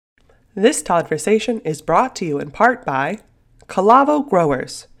This conversation is brought to you in part by Calavo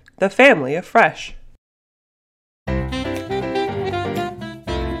Growers, the family of fresh.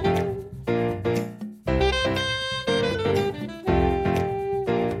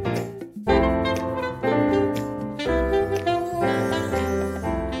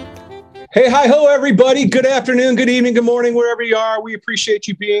 Hey, hi-ho, everybody. Good afternoon, good evening, good morning, wherever you are. We appreciate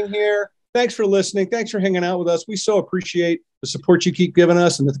you being here. Thanks for listening. Thanks for hanging out with us. We so appreciate the support you keep giving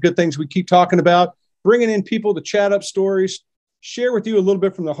us and the good things we keep talking about, bringing in people to chat up stories, share with you a little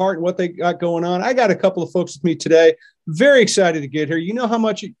bit from the heart and what they got going on. I got a couple of folks with me today. Very excited to get here. You know how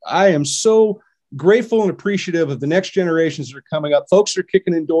much I am so grateful and appreciative of the next generations that are coming up. Folks are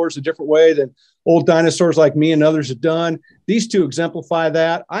kicking in doors a different way than old dinosaurs like me and others have done. These two exemplify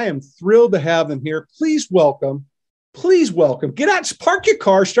that. I am thrilled to have them here. Please welcome. Get out, park your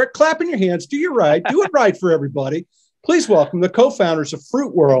car, start clapping your hands, do it right for everybody. Please welcome the co-founders of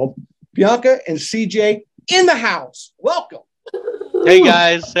Fruit World, Bianca and CJ in the house. Welcome. Hey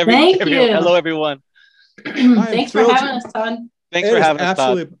guys. Thank you. Hello, everyone. Thanks for having us, Todd. Thanks for having us,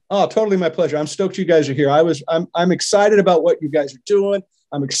 Todd. Oh, totally my pleasure. I'm stoked you guys are here. I'm excited about what you guys are doing.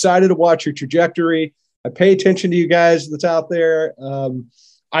 I'm excited to watch your trajectory. I pay attention to you guys that's out there.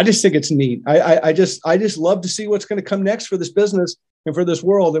 I just think it's neat. I just love to see what's going to come next for this business and for this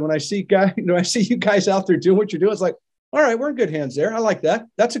world. And when I see you guys out there doing what you're doing, it's like, all right, we're in good hands there. I like that.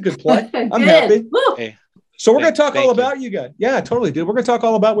 That's a good play. I'm happy. Hey, so we're going to talk all about you guys. Yeah, totally, dude. We're going to talk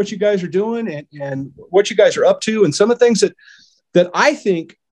all about what you guys are doing and what you guys are up to and some of the things that I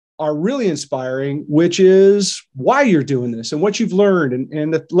think are really inspiring, which is why you're doing this and what you've learned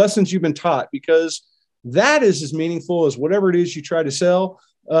and the lessons you've been taught, because that is as meaningful as whatever it is you try to sell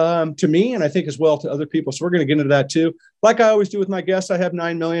to me, and I think as well to other people. So we're going to get into that too. Like I always do with my guests, I have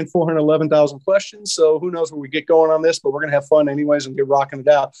 9,411,000 questions. So who knows where we get going on this, but we're going to have fun anyways and get rocking it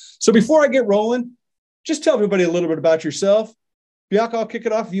out. So before I get rolling, just tell everybody a little bit about yourself. Bianca, I'll kick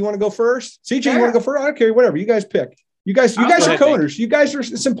it off if you want to go first. CJ, Sure. You want to go first? I don't care, whatever. You guys pick. You guys are co-owners. You guys are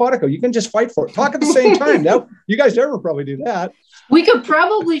simpatico. You can just fight for it. Talk at the same time. Now, you guys never probably do that. We could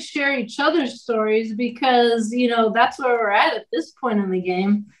probably share each other's stories because, that's where we're at this point in the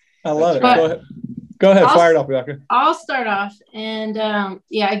game. I love it. But Go ahead. Fire it up, Bianca. I'll start off. And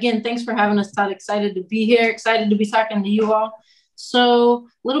again, thanks for having us, Todd. Excited to be here. Excited to be talking to you all. So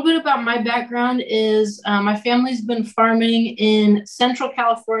a little bit about my background is my family's been farming in Central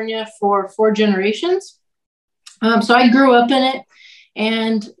California for 4 generations. So I grew up in it,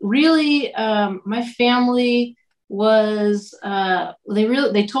 and really, my family was,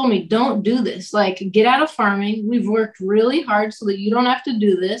 they told me, don't do this. Like, get out of farming. We've worked really hard so that you don't have to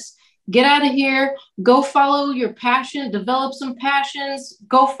do this. Get out of here, go follow your passion, develop some passions,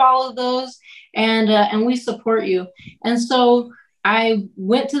 go follow those. And we support you. And so I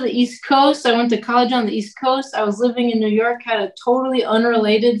went to the East Coast. I went to college on the East Coast. I was living in New York, had a totally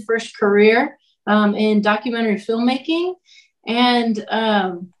unrelated first career in documentary filmmaking. And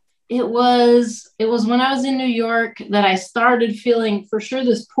it was when I was in New York that I started feeling for sure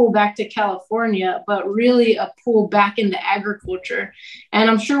this pull back to California, but really a pull back into agriculture. And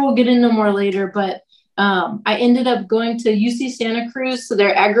I'm sure we'll get into more later, but I ended up going to UC Santa Cruz to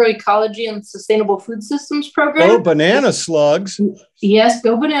their agroecology and sustainable food systems program. Oh, banana slugs. Yes,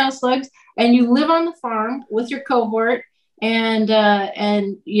 go banana slugs. And you live on the farm with your cohort and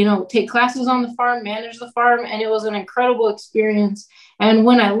take classes on the farm, manage the farm. And it was an incredible experience. And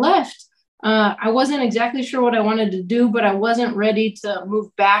when I left, I wasn't exactly sure what I wanted to do, but I wasn't ready to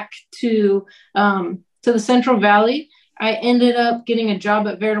move back to the Central Valley. I ended up getting a job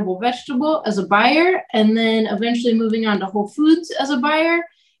at Veritable Vegetable as a buyer, and then eventually moving on to Whole Foods as a buyer.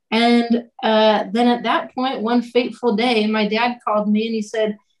 And then at that point, one fateful day, my dad called me and he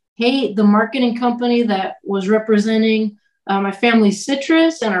said, hey, the marketing company that was representing my family's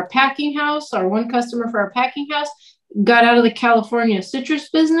citrus and our packing house, our one customer for our packing house, got out of the California citrus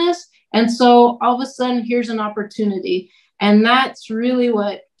business. And so all of a sudden, here's an opportunity. And that's really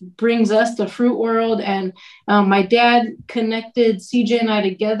what brings us to Fruit World. And my dad connected CJ and I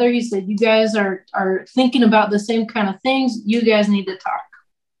together. He said, you guys are thinking about the same kind of things. You guys need to talk.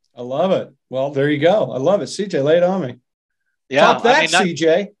 I love it. Well, there you go. I love it. CJ, lay it on me. Yeah, Top that,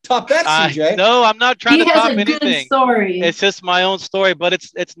 CJ. Top that, CJ. No, I'm not trying to top anything. He has a good story. It's just my own story, but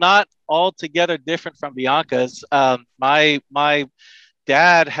it's not altogether different from Bianca's. My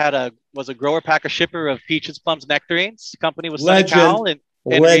dad was a grower, packer, shipper of peaches, plums, nectarines. The company was Senecal in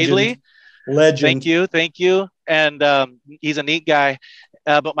Reedley. Legend. Thank you. And he's a neat guy.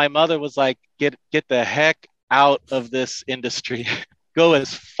 But my mother was like, get the heck out of this industry. Go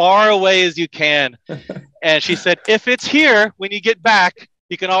as far away as you can. And she said, if it's here when you get back,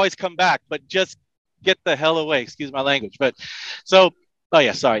 You can always come back, but just get the hell away. Excuse my language. But so, oh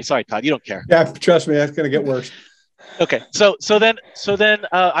yeah, sorry, Todd. You don't care. Yeah, trust me, that's going to get worse. Okay, so then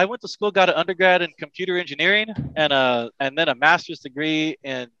I went to school, got an undergrad in computer engineering, and then a master's degree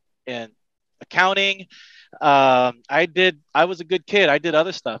in accounting. I was a good kid. I did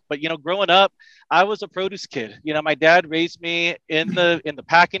other stuff, but growing up, I was a produce kid. My dad raised me in the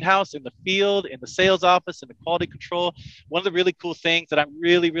packing house, in the field, in the sales office, in the quality control. One of the really cool things that I'm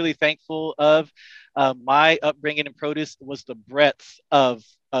really, really thankful of my upbringing in produce was the breadth of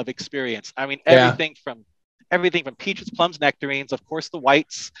experience. I mean, everything from peaches, plums, nectarines, of course, the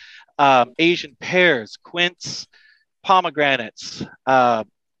whites, Asian pears, quince, pomegranates,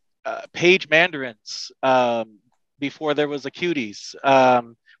 page mandarins, before there was a cuties,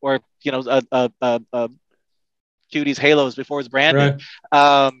 or cuties halos before it was branded.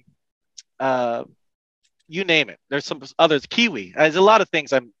 Right. You name it. There's some others. Kiwi. There's a lot of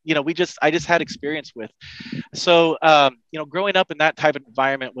things I just had experience with. So growing up in that type of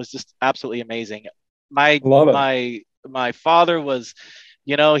environment was just absolutely amazing. My father was,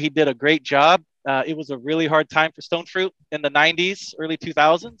 he did a great job. It was a really hard time for stone fruit in the 90s, early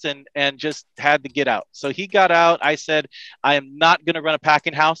 2000s, and just had to get out. So he got out. I said, I am not going to run a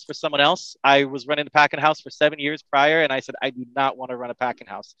packing house for someone else. I was running the packing house for 7 years prior, and I said, I do not want to run a packing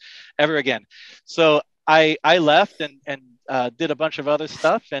house ever again. So I left and did a bunch of other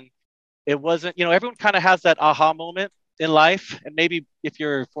stuff. And it wasn't, everyone kind of has that aha moment in life, and maybe if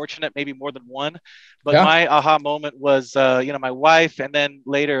you're fortunate, maybe more than one. But my aha moment was, my wife, and then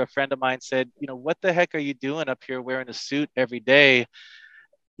later a friend of mine said, what the heck are you doing up here wearing a suit every day?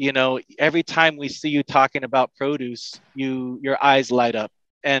 Every time we see you talking about produce, your eyes light up.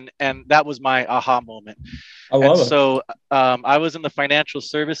 And that was my aha moment. I love it. So I was in the financial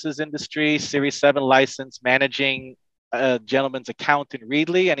services industry, Series 7 license, managing a gentleman's account in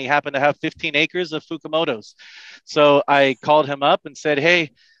Reedley, and he happened to have 15 acres of Fukumoto's. So I called him up and said,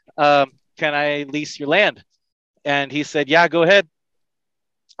 hey, can I lease your land? And he said, yeah, go ahead.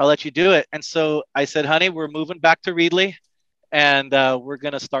 I'll let you do it. And so I said, honey, we're moving back to Reedley, and we're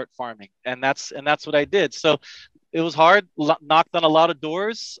going to start farming. And that's what I did. So it was hard, knocked on a lot of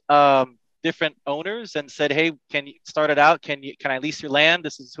doors, different owners, and said, hey, can you start it out? Can I lease your land?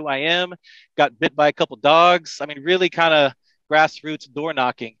 This is who I am. Got bit by a couple dogs. I mean, really kind of grassroots door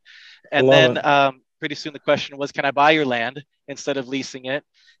knocking. And then pretty soon the question was, can I buy your land instead of leasing it?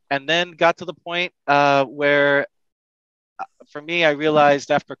 And then got to the point where for me, I realized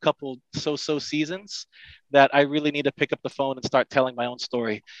after a couple so-so seasons that I really need to pick up the phone and start telling my own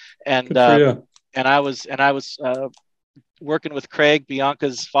story. And I was working with Craig,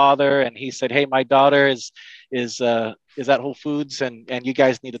 Bianca's father, and he said, hey, my daughter is at Whole Foods, and you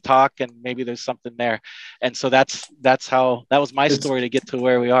guys need to talk, and maybe there's something there. And so that was my story to get to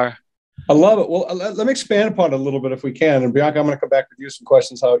where we are. I love it. Well, let me expand upon it a little bit if we can. And Bianca, I'm going to come back with you some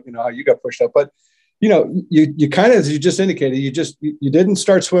questions how you got pushed up. But you kind of, as you just indicated, you didn't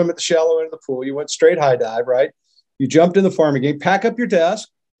start swimming at the shallow end of the pool. You went straight high dive, right? You jumped in the farming game, pack up your desk.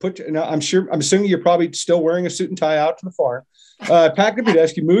 I'm assuming you're probably still wearing a suit and tie out to the farm. Pack up your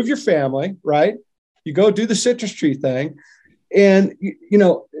desk, you move your family, right? You go do the citrus tree thing. And,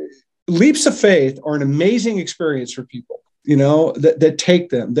 leaps of faith are an amazing experience for people, that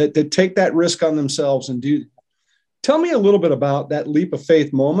take them, that take that risk on themselves and do. Tell me a little bit about that leap of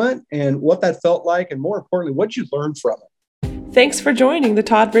faith moment and what that felt like. And more importantly, what you learned from it. Thanks for joining the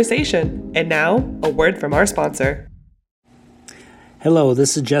Toddversation. And now a word from our sponsor. Hello,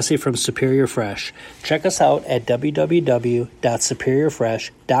 this is Jesse from Superior Fresh. Check us out at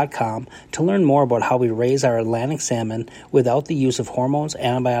www.superiorfresh.com to learn more about how we raise our Atlantic salmon without the use of hormones,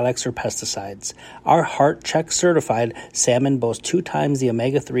 antibiotics, or pesticides. Our Heart Check certified salmon boast 2 times the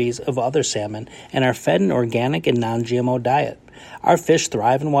omega-3s of other salmon and are fed an organic and non-GMO diet. Our fish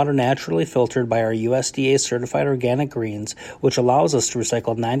thrive in water naturally filtered by our USDA certified organic greens, which allows us to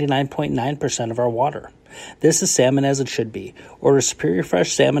recycle 99.9% of our water. This is salmon as it should be. Order Superior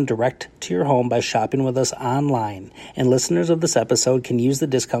Fresh salmon direct to your home by shopping with us online. And listeners of this episode can use the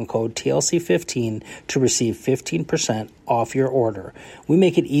discount code TLC15 to receive 15% off your order. We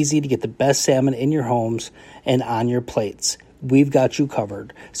make it easy to get the best salmon in your homes and on your plates. We've got you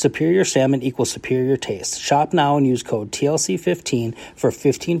covered. Superior salmon equals superior taste. Shop now and use code TLC15 for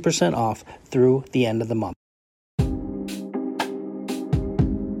 15% off through the end of the month.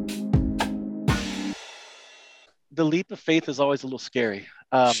 The leap of faith is always a little scary.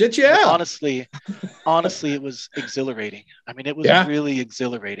 Shit, yeah. Honestly, it was exhilarating. I mean, it was really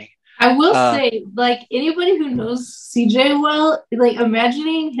exhilarating. I will say, like, anybody who knows CJ well, like,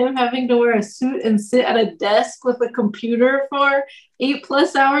 imagining him having to wear a suit and sit at a desk with a computer for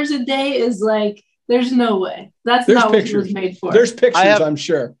 8+ hours a day is like, there's no way. There's not pictures. What he was made for. There's pictures, I'm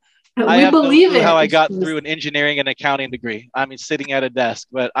sure. I believe no clue how I got through an engineering and accounting degree. I mean, sitting at a desk,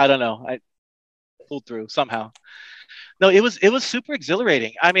 but I don't know. I pulled through somehow. No, it was super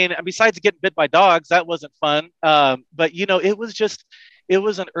exhilarating. I mean, besides getting bit by dogs, that wasn't fun. But it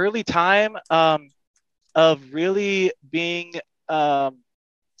was an early time of really being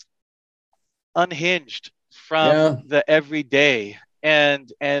unhinged from the everyday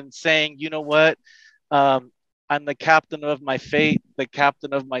and saying, you know what, I'm the captain of my fate, the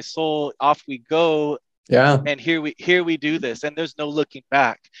captain of my soul. Off we go. Yeah. And here we do this, and there's no looking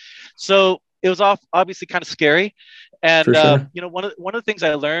back. So it was obviously kind of scary. And sure. One of the things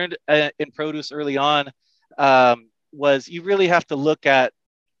I learned in produce early on was you really have to look at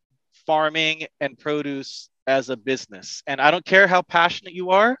farming and produce as a business. And I don't care how passionate you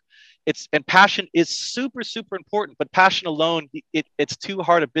are. And passion is super, super important, but passion alone, it's too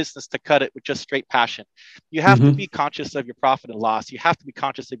hard a business to cut it with just straight passion. You have to be conscious of your profit and loss. You have to be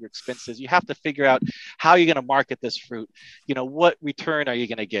conscious of your expenses. You have to figure out how you're going to market this fruit. What return are you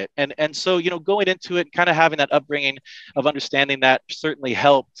going to get? And so, going into it, kind of having that upbringing of understanding that certainly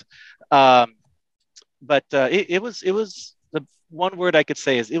helped. But it was the one word I could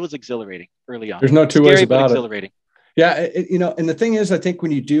say is it was exhilarating early on. There's no two ways about exhilarating. Yeah. And the thing is, I think when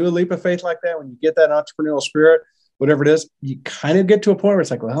you do a leap of faith like that, when you get that entrepreneurial spirit, whatever it is, you kind of get to a point where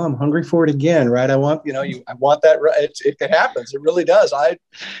it's like, well, I'm hungry for it again. Right. I want that. It happens. It really does. I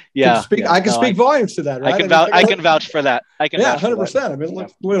can speak volumes to that. Right. I can vouch for that. 100%. I mean,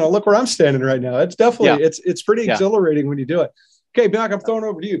 look where I'm standing right now. It's definitely, it's pretty exhilarating when you do it. Okay. Bianca, I'm throwing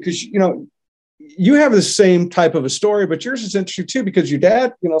over to you because, you have the same type of a story, but yours is interesting too, because your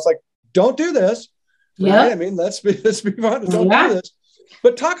dad, it's like, don't do this. Right? Yeah. I mean, let's be honest. Don't do this.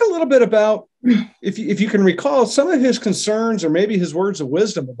 But talk a little bit about, if you can recall, some of his concerns or maybe his words of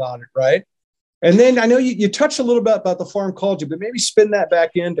wisdom about it, right? And then I know you touched a little bit about the farm culture, but maybe spin that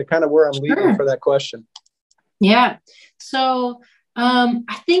back into kind of where I'm leading for that question. Yeah. So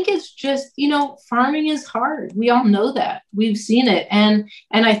I think it's just, farming is hard. We all know that. We've seen it. And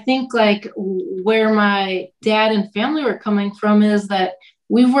I think like where my dad and family were coming from is that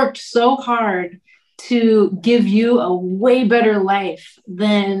we've worked so hard to give you a way better life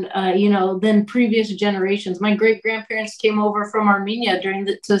than previous generations. My great grandparents came over from Armenia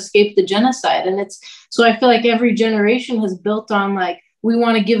to escape the genocide. And so I feel like every generation has built on like, we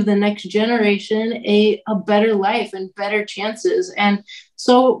want to give the next generation a better life and better chances. And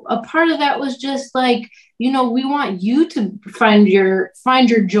so a part of that was just like, we want you to find your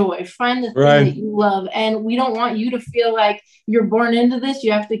joy, find the thing that you love. And we don't want you to feel like you're born into this.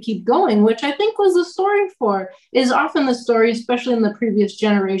 You have to keep going, which I think was the story is often the story, especially in the previous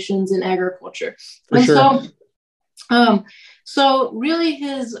generations in agriculture. So really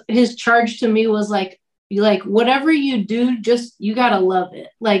his charge to me was like, whatever you do, just, you got to love it.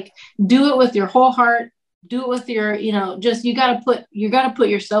 Like, do it with your whole heart, do it with your, just, you got to put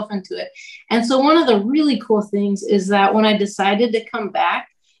yourself into it. And so one of the really cool things is that when I decided to come back,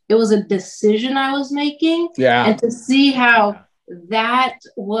 it was a decision I was making. Yeah. And to see how that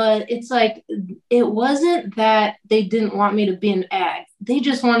was, it's like, it wasn't that they didn't want me to be an ag. They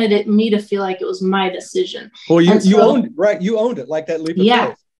just wanted me to feel like it was my decision. Well, you owned it, right? You owned it, like that leap of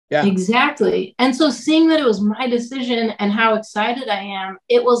faith. Yeah, exactly. And so seeing that it was my decision and how excited I am,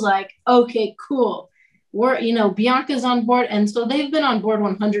 it was like, okay, cool. Bianca's on board. And so they've been on board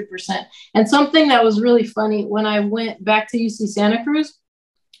 100%. And something that was really funny, when I went back to UC Santa Cruz,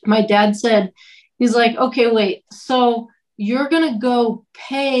 my dad said, he's like, okay, wait, so you're going to go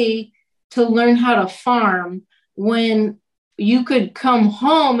pay to learn how to farm when you could come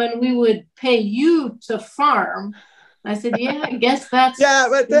home and we would pay you to farm. I said, yeah, I guess that's... Yeah,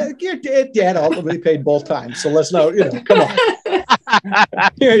 but your dad ultimately paid both times. So let's know, come on.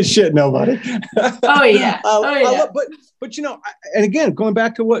 You ain't shit nobody. Oh, yeah. But and again, going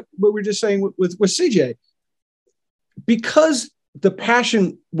back to what we were just saying with CJ, because the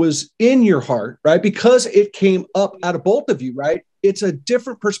passion was in your heart, right? Because it came up out of both of you, right? It's a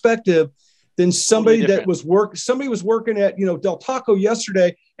different perspective than somebody that was working at, Del Taco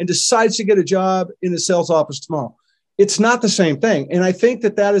yesterday and decides to get a job in the sales office tomorrow. It's not the same thing. And I think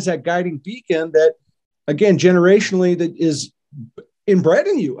that is that guiding beacon that, again, generationally, that is inbred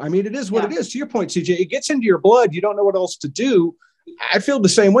in you. I mean, it is what it is. To your point, CJ, it gets into your blood. You don't know what else to do. I feel the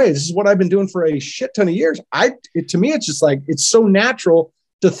same way. This is what I've been doing for a shit ton of years. To me, it's just like, it's so natural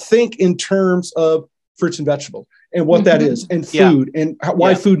to think in terms of fruits and vegetables. and what that is, and food, and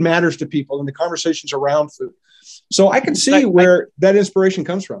why food matters to people, and the conversations around food. So I can see where that inspiration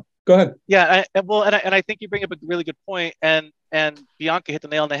comes from. Go ahead. Yeah, I think you bring up a really good point, and Bianca hit the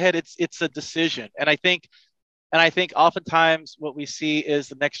nail on the head. It's a decision, and I think oftentimes what we see is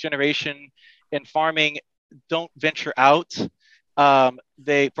the next generation in farming don't venture out.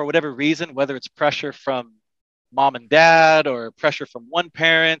 They, for whatever reason, whether it's pressure from mom and dad or pressure from one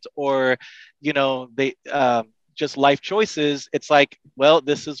parent, or they just life choices. It's like, well,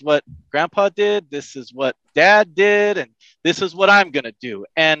 this is what grandpa did, this is what dad did, and this is what I'm going to do.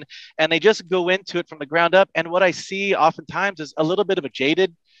 And they just go into it from the ground up. And what I see oftentimes is a little bit of a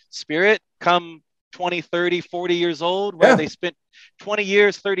jaded spirit come 20, 30, 40 years old, where they spent 20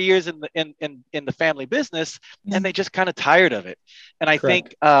 years, 30 years in the family business, and they just kind of tired of it. And I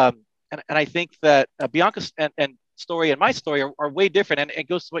think, and I think that Bianca's and story and my story are way different. And it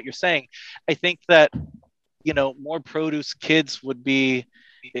goes to what you're saying. I think that, more produce kids would be,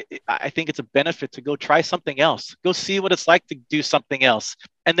 I think it's a benefit to go try something else, go see what it's like to do something else,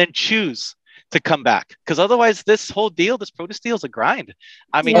 and then choose to come back. Because otherwise this produce deal is a grind.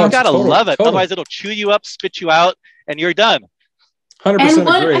 I mean, you got to love it. Otherwise it'll chew you up, spit you out, and you're done.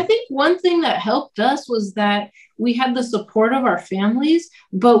 100% agree. I think one thing that helped us was that we had the support of our families,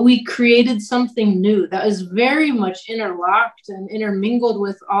 but we created something new that is very much interlocked and intermingled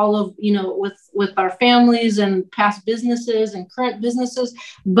with all of, with our families and past businesses and current businesses,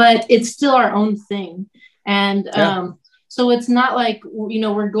 but it's still our own thing. And so it's not like,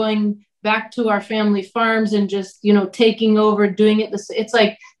 we're going back to our family farms and just, taking over, doing it. It's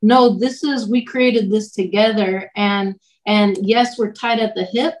like, no, we created this together. And yes, we're tied at the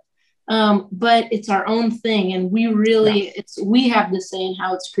hip, but it's our own thing. And we really, we have the say in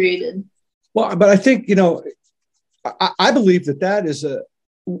how it's created. Well, but I think, I believe that is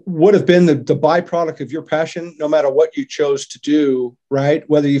would have been the byproduct of your passion, no matter what you chose to do, right?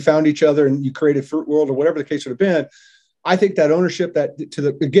 Whether you found each other and you created Fruit World or whatever the case would have been. I think that ownership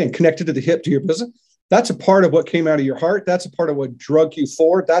again, connected to the hip, to your business, that's a part of what came out of your heart. That's a part of what drug you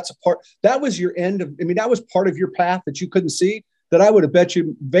forward. That was your end of, that was part of your path that you couldn't see, that I would have bet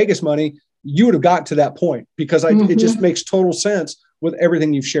you Vegas money, you would have gotten to that point, because it just makes total sense with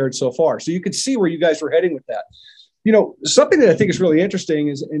everything you've shared so far. So you could see where you guys were heading with that. Something that I think is really interesting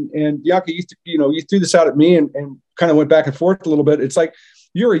is, and Bianca, you threw this out at me and kind of went back and forth a little bit. It's like,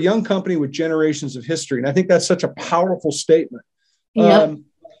 you're a young company with generations of history. And I think that's such a powerful statement. Yep.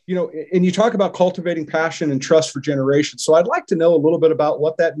 And you talk about cultivating passion and trust for generations. So I'd like to know a little bit about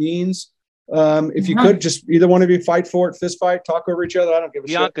what that means. If you could, just either one of you fight for it, fist fight, talk over each other. I don't give a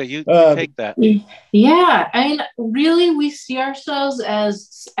shit. Bianca, you take that. Yeah. I mean, really, we see ourselves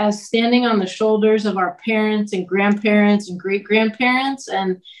as standing on the shoulders of our parents and grandparents and great grandparents.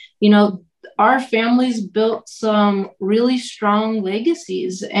 And, our families built some really strong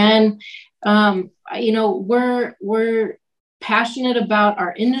legacies. And, we're passionate about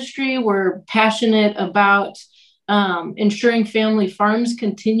our industry. We're passionate about ensuring family farms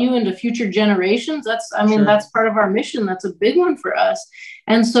continue into future generations. That's part of our mission. That's a big one for us.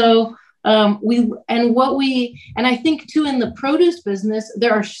 And so I think too, in the produce business,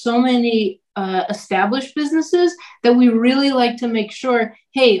 there are so many established businesses that we really like to make sure,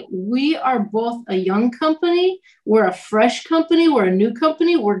 hey, we are both a young company, we're a fresh company, we're a new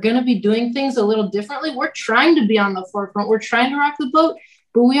company, we're going to be doing things a little differently. We're trying to be on the forefront, we're trying to rock the boat,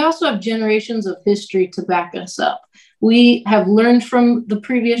 but we also have generations of history to back us up. We have learned from the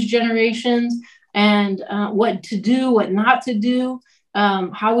previous generations and what to do, what not to do,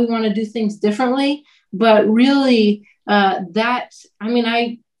 how we want to do things differently. But really,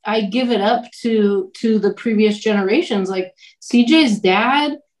 I give it up to the previous generations. Like CJ's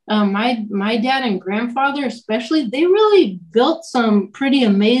dad, my dad and grandfather especially, they really built some pretty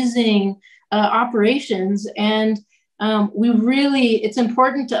amazing operations. And it's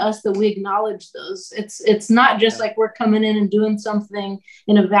important to us that we acknowledge those. It's not just like we're coming in and doing something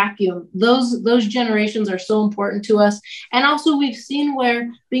in a vacuum. Those generations are so important to us. And also we've seen where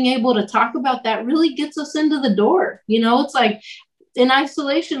being able to talk about that really gets us into the door. It's like in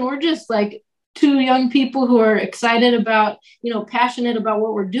isolation, we're just like two young people who are excited about, passionate about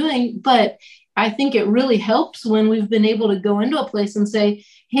what we're doing. But I think it really helps when we've been able to go into a place and say,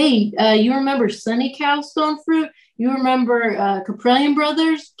 hey, you remember Sunny Cow Stone Fruit? You remember Caprellian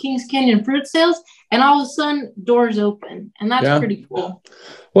Brothers, Kings Canyon Fruit Sales? And all of a sudden, doors open. And that's pretty cool.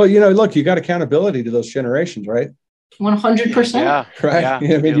 Well, look, you got accountability to those generations, right? 100%. Yeah. Right. Yeah, I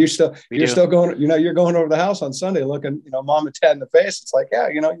mean, do. you're still going, you're going over the house on Sunday looking, mom and dad in the face. It's like, yeah,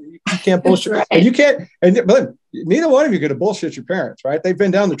 you can't bullshit. Right. And you can't, but neither one of you could have bullshit your parents, right? They've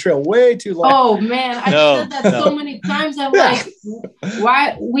been down the trail way too long. Oh man, I've No, said that no. so many times. I'm Yeah. like,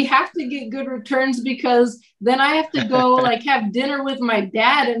 why we have to get good returns, because then I have to go like have dinner with my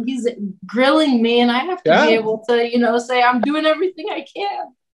dad and he's grilling me, and I have to be able to, say I'm doing everything I can.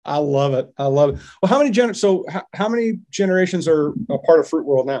 I love it. Well, how many how many generations are a part of Fruit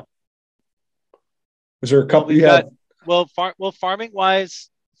World now? Is there a couple? Farming wise,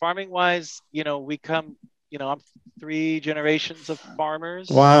 we come, I'm 3 generations of farmers.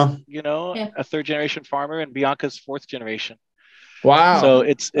 Wow. A 3rd generation farmer, and Bianca's 4th generation. Wow. So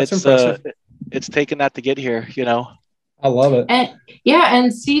it's impressive. It's taken that to get here, I love it. And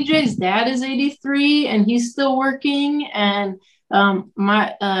CJ's dad is 83 and he's still working, and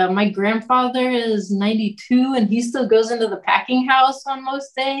my grandfather is 92 and he still goes into the packing house on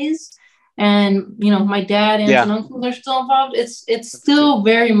most days. And, my dad, aunts and uncles are still involved. It's still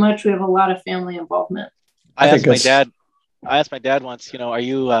very much, we have a lot of family involvement. I asked my dad once, are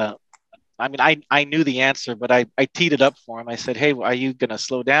you, I knew the answer, but I teed it up for him. I said, hey, are you going to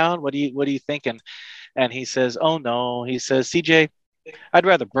slow down? What are you thinking? And he says, oh no, he says, CJ, I'd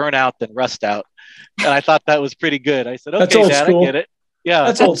rather burn out than rust out. And I thought that was pretty good. I said, okay, Dad, I get it. Yeah.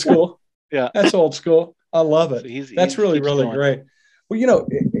 That's old school. Yeah. That's old school. I love it. So that's really great. Well,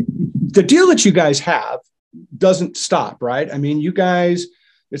 the deal that you guys have doesn't stop, right? I mean, you guys,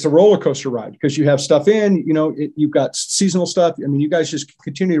 it's a roller coaster ride because you have stuff in, you've got seasonal stuff. I mean, you guys just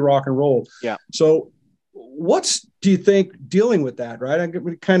continue to rock and roll. Yeah. So do you think dealing with that, right?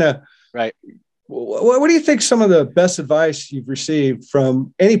 Right. What do you think some of the best advice you've received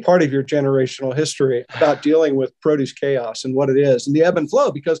from any part of your generational history about dealing with produce chaos and what it is and the ebb and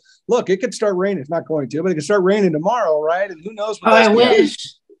flow? Because look, it could start raining. It's not going to, but it could start raining tomorrow, right? And who knows? I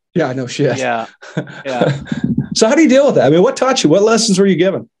wish. Yeah, no shit. Yeah. Yeah. So how do you deal with that? I mean, what taught you? What lessons were you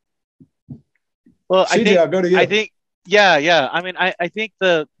given? Well, CJ, I'll go to you. I think, yeah. I mean, I think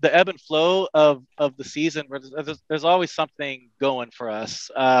the ebb and flow of the season, where there's always something going for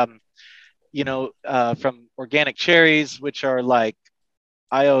us. From organic cherries, which are like,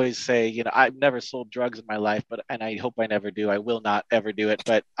 I always say, I've never sold drugs in my life, and I hope I never do. I will not ever do it,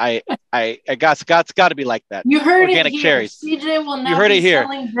 but I got to be like that. You heard organic it here. cherries. CJ will not be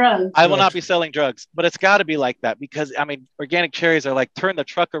selling drugs. I will not be selling drugs, but it's got to be like that because organic cherries are like, turn the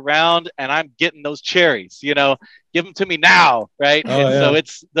truck around and I'm getting those cherries. Give them to me now, right? So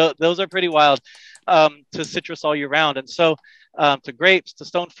it's those are pretty wild. To citrus all year round, and so to grapes, to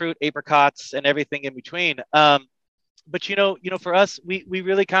stone fruit, apricots, and everything in between. But for us, we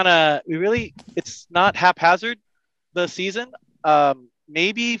really it's not haphazard, the season.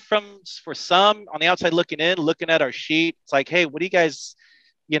 Maybe for some on the outside looking at our sheet, it's like, hey, what are you guys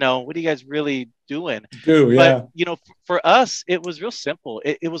really doing? But for us, it was real simple.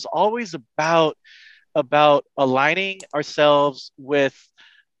 It was always about aligning ourselves with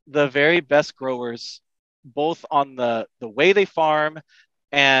the very best growers, both on the way they farm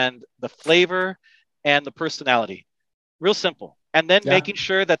and the flavor and the personality. Real simple. And then making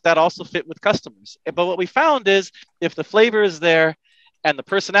sure that also fit with customers. But what we found is if the flavor is there and the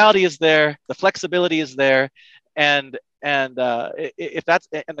personality is there, the flexibility is there, and if that's,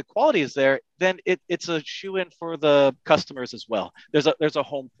 and the quality is there, then it's a shoe-in for the customers as well. There's a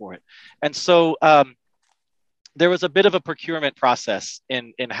home for it. And so there was a bit of a procurement process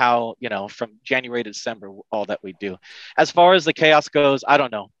in how, from January to December, all that we do. As far as the chaos goes, I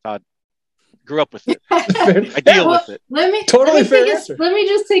don't know. Grew up with it. I deal with it. Let me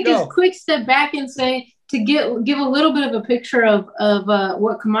just take a quick step back and say, to give a little bit of a picture of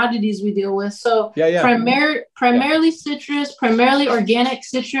what commodities we deal with. So primarily citrus, primarily organic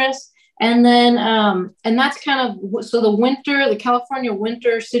citrus. And then, and that's kind of, so the California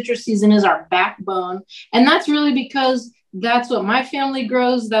winter citrus season is our backbone. And that's really because that's what my family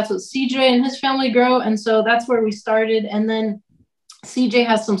grows. That's what CJ and his family grow. And so that's where we started. And then CJ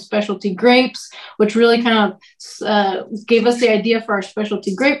has some specialty grapes, which really kind of gave us the idea for our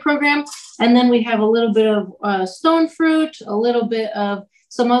specialty grape program. And then we have a little bit of stone fruit, a little bit of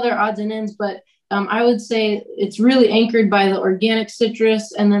some other odds and ends, but I would say it's really anchored by the organic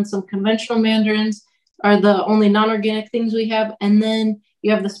citrus, and then some conventional mandarins are the only non-organic things we have. And then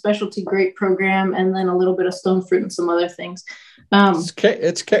you have the specialty grape program, and then a little bit of stone fruit and some other things. But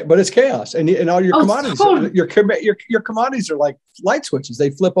it's chaos, and all your commodities. Totally. Your commodities are like light switches;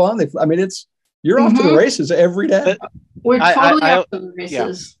 they flip on. You're off to the races every day. We're totally off to the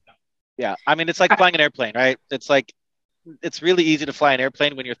races. Yeah. I mean, it's like flying an airplane, right? It's like it's really easy to fly an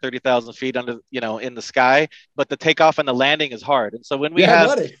airplane when you're 30,000 feet under, in the sky, but the takeoff and the landing is hard. And so when we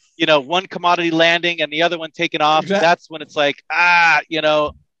have, one commodity landing and the other one taking off, that's when it's like, I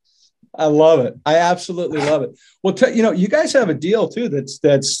love it. I absolutely love it. Well, you guys have a deal too.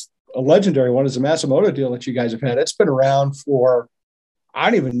 That's a legendary one. Is the Matsumoto deal that you guys have had. It's been around for,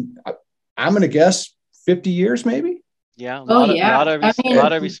 I'm going to guess 50 years, maybe. Yeah. A lot of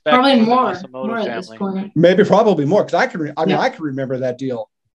respect. Probably more at this point. Maybe probably more. Cause I can remember that deal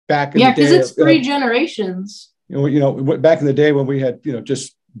back in the day. Yeah. Cause it's 3 generations. Back in the day when we had,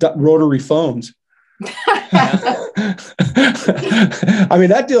 just rotary phones. I mean,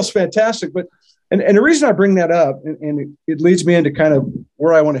 that deal's fantastic, but, and the reason I bring that up and it leads me into kind of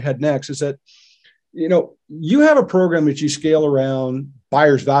where I want to head next is that, you have a program that you scale around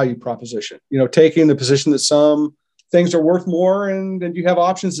buyer's value proposition, taking the position that some things are worth more and then you have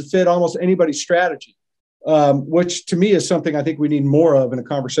options that fit almost anybody's strategy, which to me is something I think we need more of in a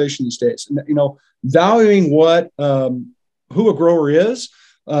conversation these days. And, valuing what, who a grower is,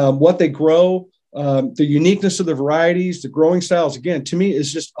 what they grow, the uniqueness of the varieties, the growing styles, again, to me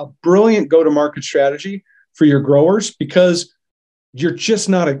is just a brilliant go-to-market strategy for your growers because you're just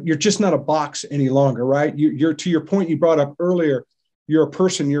not a box any longer, right? You're to your point you brought up earlier. You're a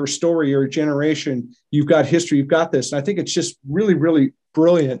person, you're a story, you're a generation, you've got history, you've got this. And I think it's just really, really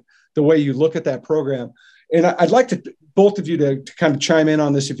brilliant the way you look at that program. And I'd like to both of you to kind of chime in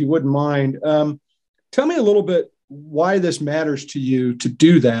on this, if you wouldn't mind. Tell me a little bit why this matters to you to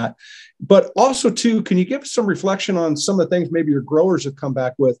do that. But also, too, can you give us some reflection on some of the things maybe your growers have come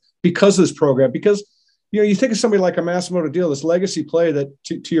back with because of this program? Because, you think of somebody like a Matsumoto deal, this legacy play that,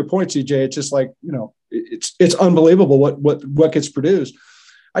 to your point, CJ, it's just like, it's unbelievable what gets produced.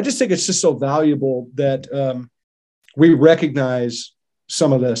 I just think it's just so valuable that we recognize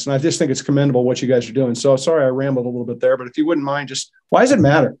some of this. And I just think it's commendable what you guys are doing. So sorry, I rambled a little bit there, but if you wouldn't mind, just why does it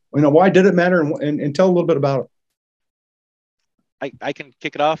matter? Why did it matter? And tell a little bit about it. I can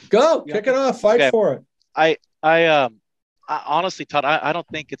kick it off. Go kick it off. Fight for it. I honestly, Todd, I don't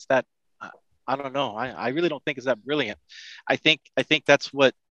think it's that. I don't know. I really don't think it's that brilliant. I think that's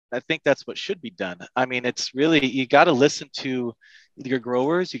what should be done. I mean, it's really, you got to listen to your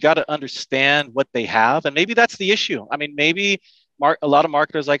growers. You got to understand what they have, and maybe that's the issue. I mean, maybe a lot of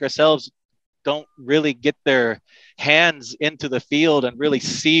marketers like ourselves don't really get their hands into the field and really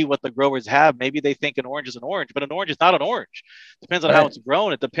see what the growers have. Maybe they think an orange is an orange, but an orange is not an orange. Depends on how it's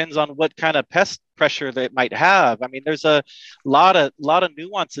grown. It depends on what kind of pest pressure they might have. I mean, there's a lot of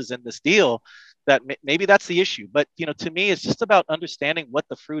nuances in this deal that maybe that's the issue. But, to me, it's just about understanding what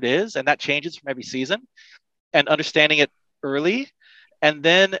the fruit is, and that changes from every season, and understanding it early. And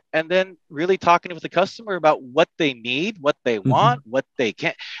then really talking with the customer about what they need, what they want, what they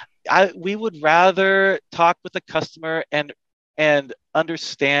can't. We would rather talk with the customer and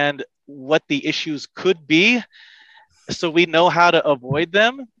understand what the issues could be, so we know how to avoid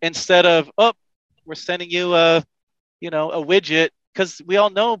them, instead of, we're sending you a widget, because we all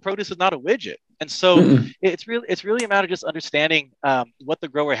know produce is not a widget. And so it's really a matter of just understanding what the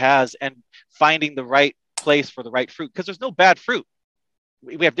grower has and finding the right place for the right fruit, because there's no bad fruit.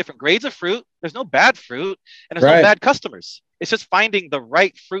 We have different grades of fruit. There's no bad fruit, and there's no bad customers. It's just finding the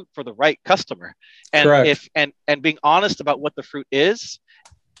right fruit for the right customer, and and being honest about what the fruit is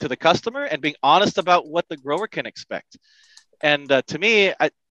to the customer, and being honest about what the grower can expect. And to me,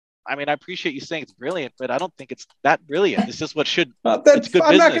 I appreciate you saying it's brilliant, but I don't think it's that brilliant. It's just what should. It's good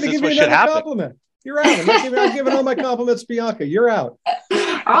I'm business. not going to give you another compliment. You're out. I'm giving all my compliments to Bianca. You're out.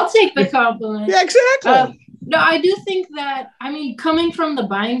 I'll take the compliment. Yeah, exactly. No, I do think that, coming from the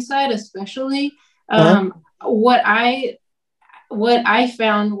buying side, especially, what I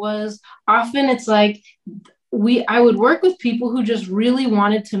found was often it's like I would work with people who just really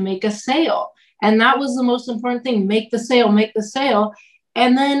wanted to make a sale. And that was the most important thing. Make the sale.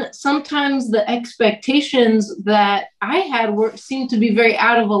 And then sometimes the expectations that I had seemed to be very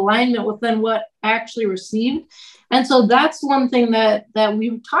out of alignment with then what I actually received. And so that's one thing that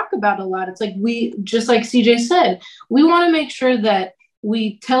we talk about a lot. It's like, just like CJ said, we want to make sure that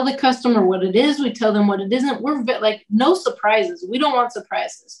we tell the customer what it is. We tell them what it isn't. We're like, no surprises. We don't want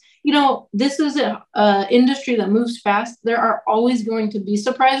surprises. This is an industry that moves fast. There are always going to be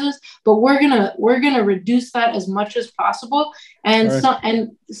surprises, but we're gonna reduce that as much as possible.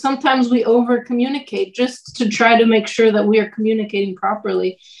 And sometimes we over communicate just to try to make sure that we are communicating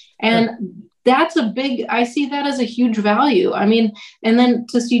properly. And that's I see that as a huge value. And then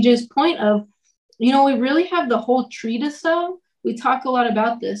to CJ's point of, we really have the whole tree to sell. We talk a lot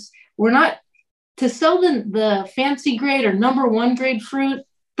about this. We're not to sell the fancy grade or number 1 grade fruit.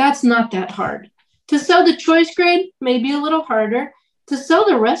 That's not that hard. To sell the choice grade, maybe a little harder. To sell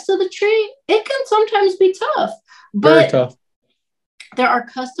the rest of the tree, it can sometimes be tough. But very tough. There are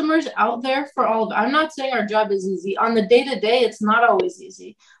customers out there for all of it. I'm not saying our job is easy. On the day-to-day, it's not always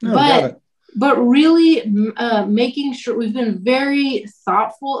easy. No, but really making sure we've been very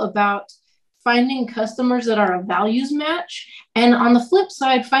thoughtful about finding customers that are a values match. And on the flip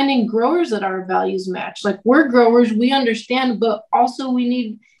side, finding growers that are a values match. Like, we're growers, we understand, but also we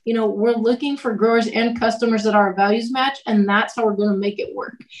need, we're looking for growers and customers that are a values match. And that's how we're going to make it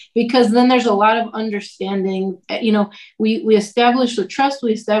work. Because then there's a lot of understanding. We establish the trust,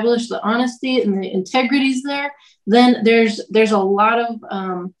 we establish the honesty and the integrities there. Then there's a lot of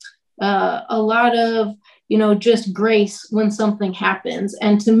just grace when something happens.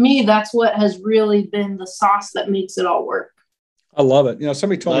 And to me, that's what has really been the sauce that makes it all work. I love it.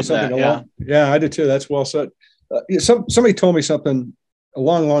 Somebody told me something. I did too. That's well said. Somebody told me something a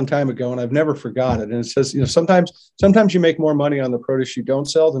long time ago, and I've never forgot it. And it says, sometimes you make more money on the produce you don't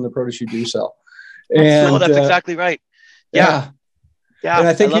sell than the produce you do sell. And that's exactly right. Yeah. And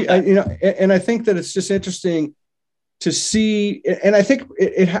I think, and I think that it's just interesting to see, and I think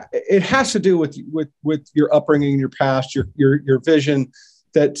it has to do with your upbringing, your past, your vision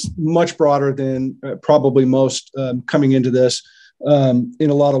that's much broader than probably most coming into this in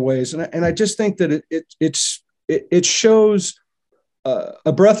a lot of ways. And I just think that it shows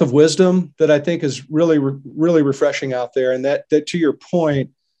a breadth of wisdom that I think is really refreshing out there. And that to your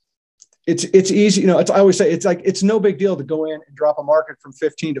point, it's easy. I always say it's no big deal to go in and drop a market from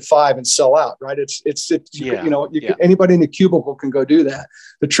 15 to 5 and sell out, right? Anybody in the cubicle can go do that.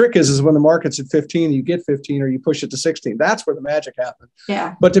 The trick is when the market's at 15, you get 15 or you push it to 16. That's where the magic happens.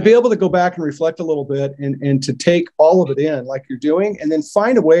 Yeah. But to be able to go back and reflect a little bit and to take all of it in like you're doing, and then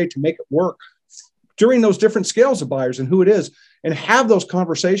find a way to make it work during those different scales of buyers and who it is, and have those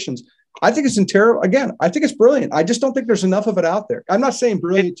conversations. I think it's I think it's brilliant. I just don't think there's enough of it out there. I'm not saying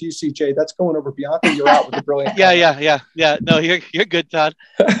brilliant to you, CJ. That's going over Bianca. You're out with the brilliant. Yeah. No, you're good, Todd.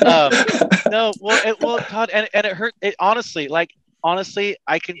 Todd, and it hurt. Honestly,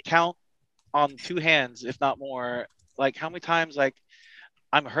 I can count on 2 hands, if not more, like how many times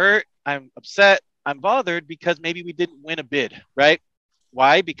I'm hurt, I'm upset, I'm bothered because maybe we didn't win a bid, right?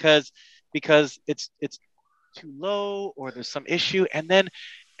 Why? Because it's too low or there's some issue, and then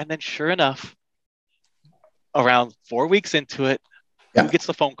sure enough, around 4 weeks into it, who gets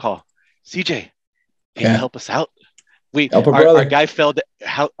the phone call? CJ, can you help us out? Our guy fell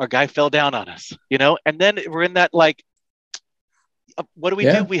down on us, and then we're in that what do we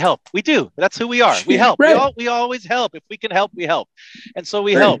do? We help. We do. That's who we are. We help. Right. We always help. If we can help, we help. And so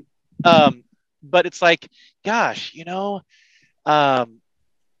we help. But it's gosh,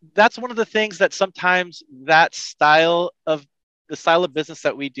 that's one of the things that sometimes that style of business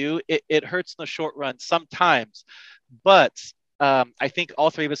that we do, it hurts in the short run sometimes. But I think all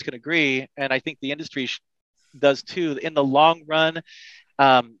 3 of us can agree, and I think the industry does too. In the long run,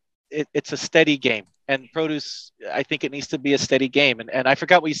 it's a steady game. And produce, I think it needs to be a steady game. And I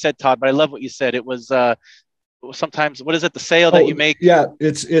forgot what you said, Todd, but I love what you said. It was sometimes, what is it? The sale that you make? Yeah,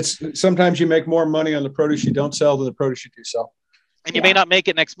 it's sometimes you make more money on the produce you don't sell than the produce you do sell. And you may not make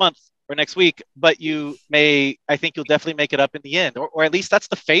it next month or next week, but I think you'll definitely make it up in the end, or at least that's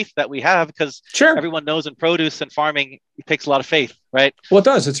the faith that we have, because everyone knows in produce and farming, it takes a lot of faith, right? Well, it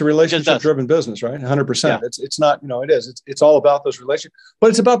does. It's a relationship driven business, right? 100%. Yeah. It's not, it is, it's all about those relationships, but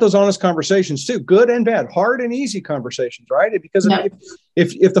it's about those honest conversations too, good and bad, hard and easy conversations, right? Because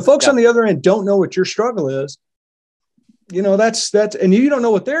if the folks on the other end don't know what your struggle is, that's, and you don't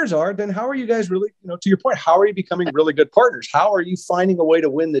know what theirs are, then how are you guys really, to your point, how are you becoming really good partners? How are you finding a way to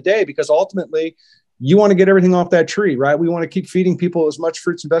win the day? Because ultimately you want to get everything off that tree, right? We want to keep feeding people as much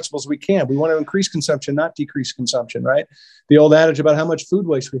fruits and vegetables as we can. We want to increase consumption, not decrease consumption, right? The old adage about how much food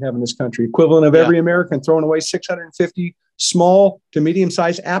waste we have in this country, equivalent of every American throwing away 650 small to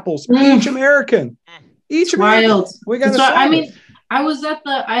medium-sized apples, each American. Each American. We got to I was at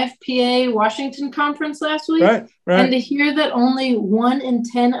the IFPA Washington conference last week, right. And to hear that only 1 in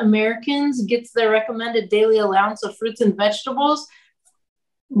 10 Americans gets their recommended daily allowance of fruits and vegetables,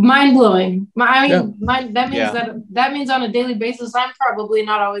 mind blowing. That means on a daily basis, I'm probably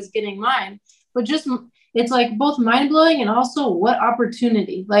not always getting mine, but just it's both mind blowing and also what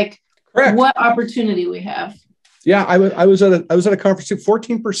opportunity, what opportunity we have. Yeah, I was at a conference too.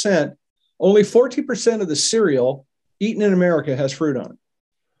 14%, only 14% of the cereal eaten in America has fruit on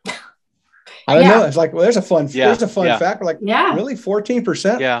it. I don't know. It's there's a fun fact. Really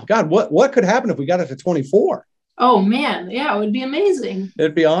 14%? Yeah. God, what could happen if we got it to 24? Oh man. Yeah. It would be amazing.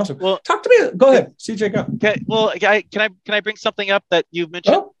 It'd be awesome. Well, talk to me. Go ahead. CJ, go. Okay. Well, can I bring something up that you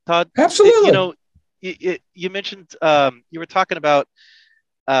mentioned, Todd? Absolutely. you mentioned, you were talking about,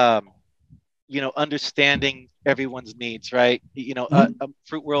 understanding everyone's needs, right?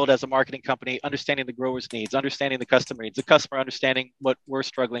 Fruit World as a marketing company, understanding the growers' needs, understanding the customer needs, the customer understanding what we're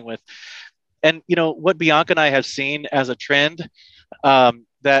struggling with. And, what Bianca and I have seen as a trend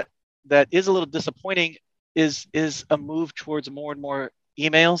that is a little disappointing is a move towards more and more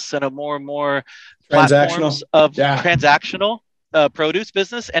emails and a more and more platforms of transactional produce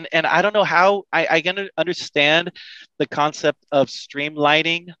business. And I don't know how I can understand the concept of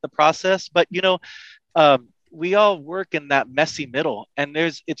streamlining the process, but we all work in that messy middle, and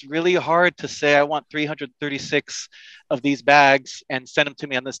it's really hard to say I want 336 of these bags and send them to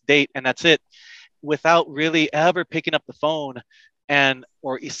me on this date and that's it, without really ever picking up the phone.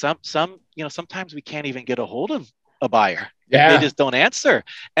 Or sometimes we can't even get a hold of a buyer. They just don't answer.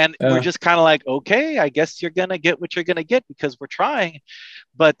 And we're just kind of like, okay, I guess you're going to get what you're going to get because we're trying.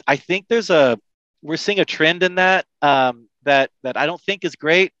 But I think we're seeing a trend in that I don't think is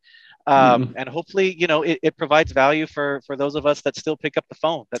great. And hopefully, it provides value for those of us that still pick up the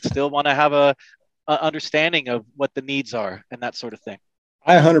phone, that still want to have a understanding of what the needs are and that sort of thing.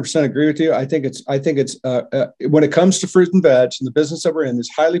 I 100% agree with you. I think it's when it comes to fruit and veg and the business that we're in,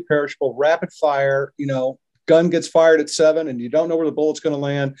 this highly perishable, rapid fire, gun gets fired at 7 and you don't know where the bullet's going to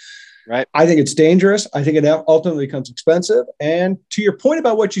land. Right. I think it's dangerous. I think it ultimately becomes expensive. And to your point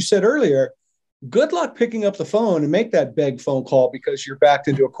about what you said earlier, good luck picking up the phone and make that beg phone call because you're backed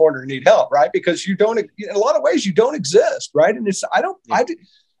into a corner and need help, right? Because you don't, in a lot of ways, you don't exist, right? And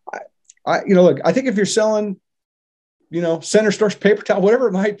look, I think if you're selling, center stores, paper towel, whatever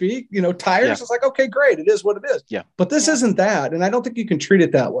it might be, tires, it's like, okay, great. It is what it is. Yeah. But this isn't that. And I don't think you can treat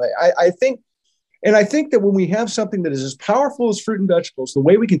it that way. I think that when we have something that is as powerful as fruit and vegetables, the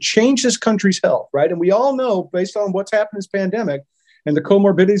way we can change this country's health, right? And we all know based on what's happened in this pandemic and the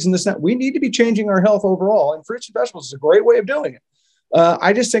comorbidities and this, that, we need to be changing our health overall. And fruits and vegetables is a great way of doing it.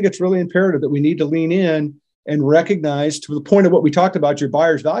 I just think it's really imperative that we need to lean in and recognize, to the point of what we talked about, your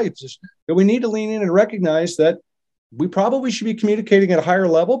buyer's value position, that we need to lean in and recognize that we probably should be communicating at a higher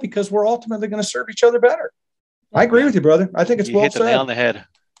level because we're ultimately going to serve each other better. I agree with you, brother. I think it's well said. You hit the nail on the head.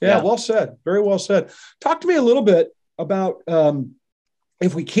 Yeah, well said. Very well said. Talk to me a little bit about,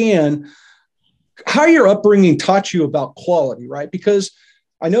 if we can, how your upbringing taught you about quality, right? Because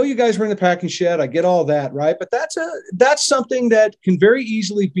I know you guys were in the packing shed. I get all that, right? But that's something that can very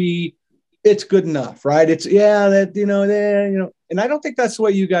easily be, it's good enough, right? It's and I don't think that's the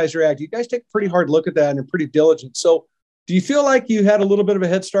way you guys react. You guys take a pretty hard look at that and are pretty diligent. So do you feel like you had a little bit of a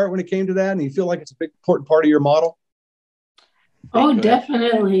head start when it came to that? And you feel like it's a big, important part of your model? Oh,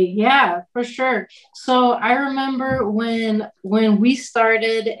 definitely. Yeah, for sure. So I remember when we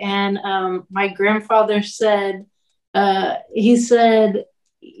started and my grandfather said, he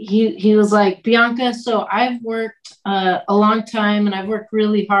was like, Bianca, so I've worked a long time and I've worked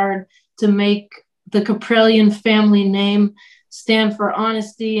really hard to make the Caprellian family name stand for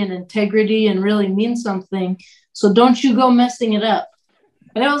honesty and integrity and really mean something. So don't you go messing it up.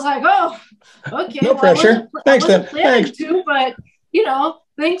 And I was like, oh, okay. No pressure. Thanks, Dan. Thanks. But,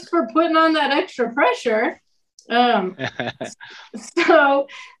 thanks for putting on that extra pressure. So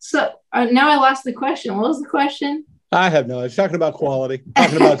now I lost the question. What was the question? I have no. I was talking about quality.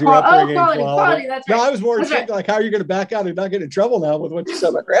 Talking about your upbringing. Quality. That's right. No, I was more thinking like, how are you going to back out and not get in trouble now with what you said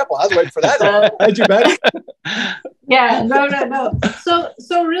about grandpa? I was waiting for that. How'd you bet? Yeah, no.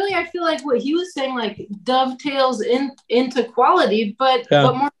 So really, I feel like what he was saying like dovetails into quality, but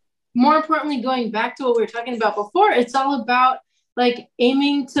more importantly, going back to what we were talking about before, it's all about like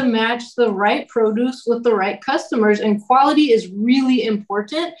aiming to match the right produce with the right customers, and quality is really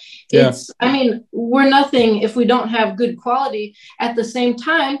important. We're nothing if we don't have good quality. At the same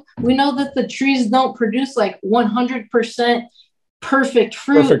time, we know that the trees don't produce like 100% perfect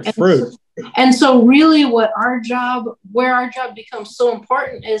fruit. And so really where our job becomes so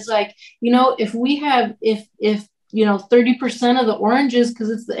important is like, if we have, if 30% of the oranges, because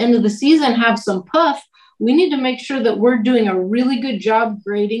it's the end of the season, have some puff, we need to make sure that we're doing a really good job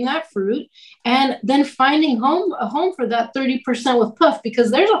grading that fruit and then finding a home for that 30% with puff, because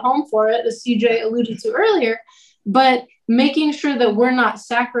there's a home for it, as CJ alluded to earlier, but making sure that we're not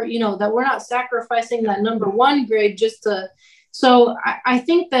sacrificing that number one grade so I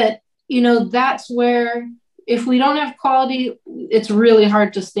think that, that's where, if we don't have quality, it's really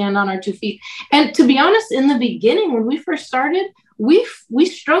hard to stand on our 2 feet. And to be honest, in the beginning, when we first started, we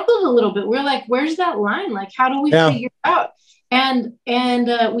struggled a little bit. We're like, where's that line? Like, how do we figure it out? And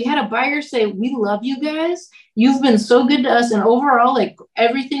we had a buyer say, we love you guys. You've been so good to us. And overall, like,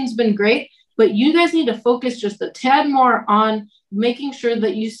 everything's been great. but you guys need to focus just a tad more on making sure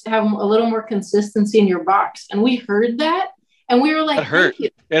that you have a little more consistency in your box. And we heard that, and we were like, it hurt.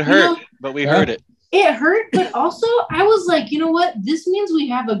 It hurt, but we heard it. It hurt, but also I was like, you know what? This means we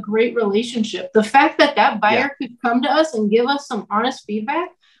have a great relationship. The fact that buyer could come to us and give us some honest feedback,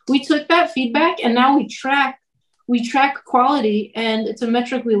 we took that feedback and now we track quality, and it's a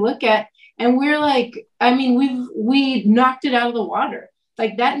metric we look at. And we're like, I mean, we knocked it out of the water.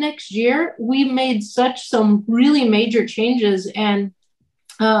 Like that next year, we made some really major changes, and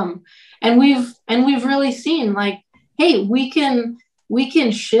we've really seen like, hey, we can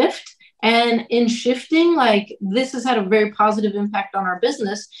shift. And in shifting, like this has had a very positive impact on our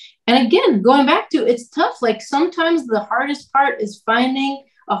business. And again, going back to, it's tough. Like sometimes the hardest part is finding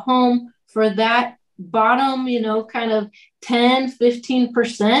a home for that bottom, kind of 10,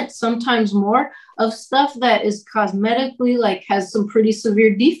 15%, sometimes more of stuff that is cosmetically like has some pretty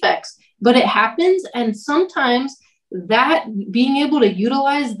severe defects, but it happens. And sometimes that being able to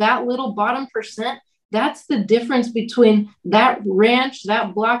utilize that little bottom percent, that's the difference between that ranch,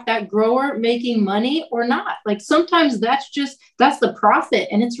 that block, that grower making money or not. Like sometimes that's the profit,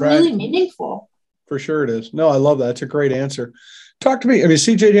 and it's really meaningful. For sure it is. No, I love that. It's a great answer. Talk to me. I mean,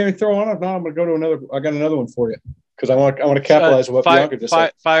 CJ, do you have any throw on it? No, I'm going to go to another. I got another one for you because I want to capitalize on what Bianca just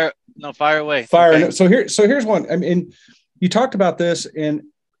said. Fire away. Okay. So here's one. I mean, you talked about this, and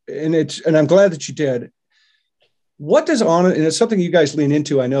I'm glad that you did. What does honesty, and it's something you guys lean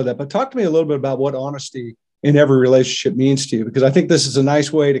into, I know that, but talk to me a little bit about what honesty in every relationship means to you, because I think this is a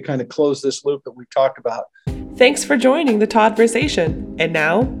nice way to kind of close this loop that we've talked about. Thanks for joining the Toddversation. And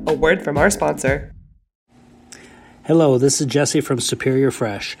now, a word from our sponsor. Hello, this is Jesse from Superior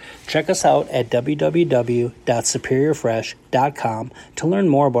Fresh. Check us out at www.superiorfresh.com to learn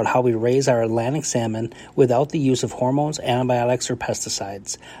more about how we raise our Atlantic salmon without the use of hormones, antibiotics, or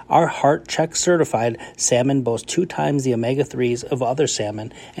pesticides. Our Heart Check certified salmon boast 2 times the omega-3s of other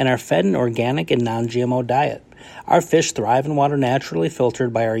salmon and are fed an organic and non-GMO diet. Our fish thrive in water naturally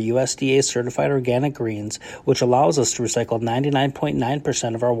filtered by our USDA certified organic greens, which allows us to recycle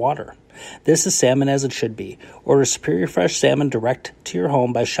 99.9% of our water. This is salmon as it should be. Order Superior Fresh salmon direct to your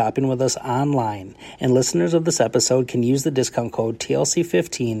home by shopping with us online. And listeners of this episode can use the discount code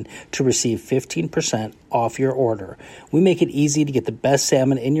TLC15 to receive 15% off your order. We make it easy to get the best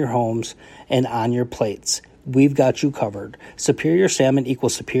salmon in your homes and on your plates. We've got you covered. Superior salmon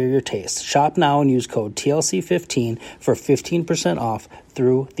equals superior taste. Shop now and use code TLC15 for 15% off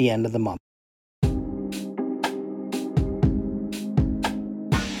through the end of the month.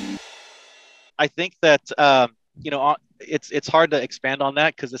 I think that it's hard to expand on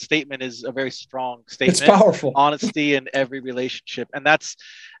that because the statement is a very strong statement. It's powerful. Honesty in every relationship, and that's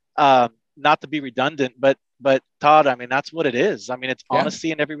not to be redundant, but Todd, I mean that's what it is. I mean it's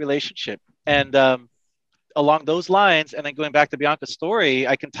honesty in every relationship, and along those lines, and then going back to Bianca's story,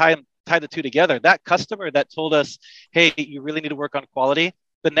 I can tie the two together. That customer that told us, "Hey, you really need to work on quality."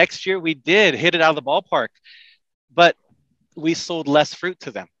 The next year, we did hit it out of the ballpark, but we sold less fruit to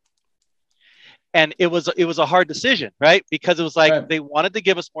them. And it was a hard decision, right? Because it was like they wanted to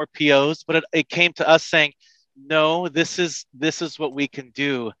give us more POs, but it came to us saying, no, this is what we can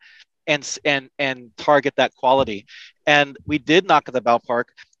do and target that quality. And we did knock at the ballpark.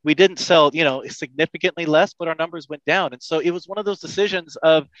 We didn't sell, significantly less, but our numbers went down. And so it was one of those decisions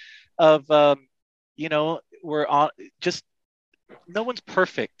of we're on just, no one's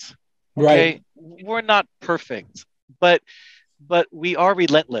perfect. Okay. Right. We're not perfect, but we are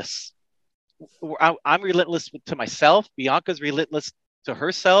relentless. I'm relentless to myself. Bianca's relentless to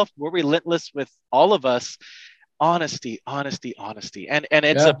herself. We're relentless with all of us. Honesty. And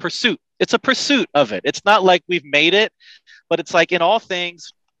it's a pursuit. It's a pursuit of it. It's not like we've made it, but it's like in all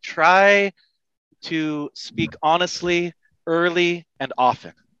things, try to speak honestly, early and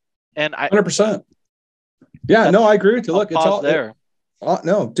often. And 100%. Yeah, no, I agree with you. Look, it's all there.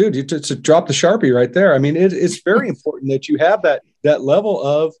 No, dude, it's a drop the Sharpie right there. I mean, it's very important that you have that level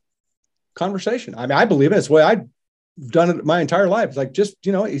of conversation. I mean, I believe it. It's the way I've done it my entire life. It's like, just,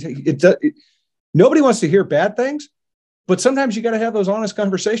 nobody wants to hear bad things, but sometimes you got to have those honest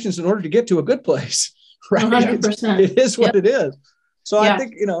conversations in order to get to a good place. Right. 100%. It is what it is. So I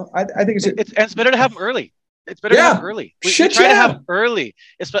think, I think it's better to have them early. It's better to have them early. We try to have them early.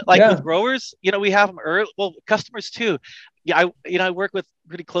 It's like with growers, we have them early. Well, customers too. Yeah, I work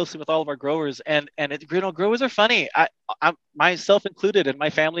pretty closely with all of our growers, and growers are funny. I myself included, and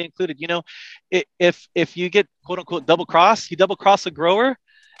my family included. If you get quote unquote double cross a grower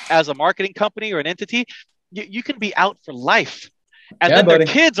as a marketing company or an entity, you can be out for life. And then their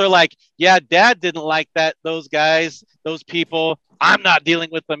kids are like, yeah, Dad didn't like that. Those guys, those people. I'm not dealing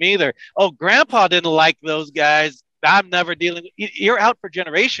with them either. Oh, grandpa didn't like those guys. I'm never dealing with. You're out for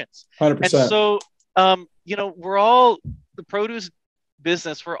generations. 100%. And so, we're all the produce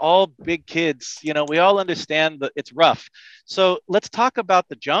business. We're all big kids. We all understand that it's rough. So let's talk about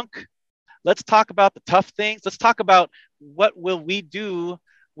the junk. Let's talk about the tough things. Let's talk about what will we do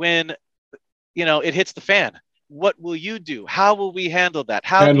when, it hits the fan. What will you do? How will we handle that?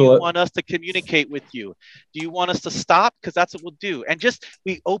 How do you want us to communicate with you? Do you want us to stop? Because that's what we'll do. And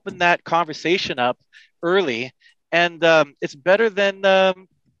we open that conversation up early. And it's better than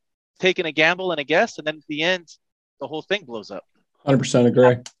taking a gamble and a guess. And then at the end, the whole thing blows up. 100%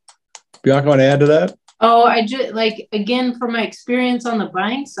 agree. Bianca, want to add to that? Oh, I just again, from my experience on the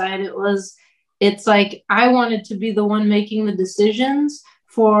buying side, it's like I wanted to be the one making the decisions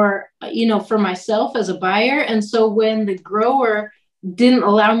for myself as a buyer. And so when the grower didn't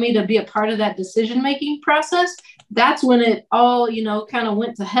allow me to be a part of that decision-making process, that's when it all, kind of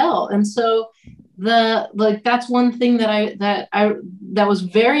went to hell. And so that's one thing that was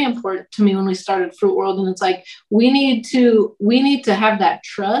very important to me when we started Fruit World. And it's like, we need to have that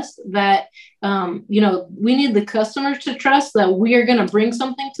trust that, we need the customers to trust that we are going to bring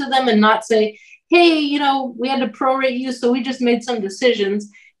something to them and not say, hey, we had to prorate you, so we just made some decisions.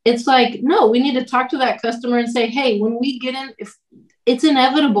 It's like, no, we need to talk to that customer and say, hey, when we get in, if it's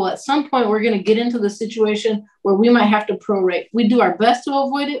inevitable, at some point, we're going to get into the situation where we might have to prorate. We do our best to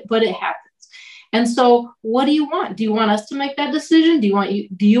avoid it, but it happens. And so what do you want? Do you want us to make that decision? Do you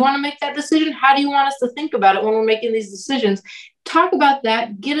want to make that decision? How do you want us to think about it when we're making these decisions? Talk about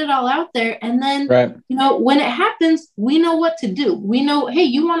that, get it all out there. And then, right. When it happens, we know what to do. We know, hey,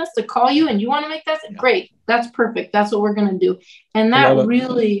 you want us to call you and you want to make that? Great. That's perfect. That's what we're going to do. And that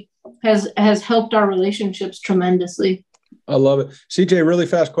really has helped our relationships tremendously. I love it. CJ, really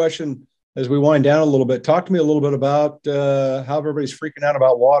fast question as we wind down a little bit. Talk to me a little bit about how everybody's freaking out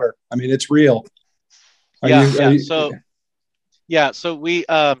about water. I mean, it's real. So we,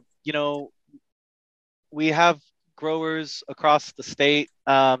 we have growers across the state.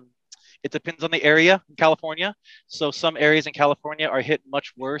 It depends on the area in California. So some areas in California are hit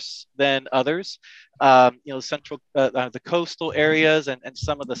much worse than others. The coastal areas and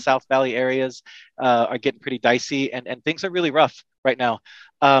some of the South Valley areas are getting pretty dicey, and things are really rough right now.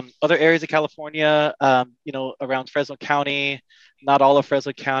 Other areas of California, around Fresno County, not all of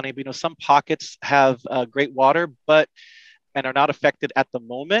Fresno County, but some pockets have great water, and are not affected at the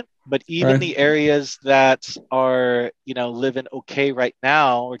moment. But even the areas that are, living okay right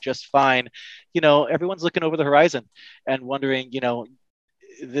now or just fine, everyone's looking over the horizon and wondering,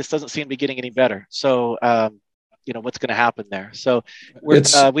 this doesn't seem to be getting any better. So, what's going to happen there? So we're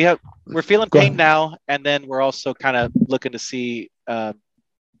feeling pain now, and then we're also kind of looking to see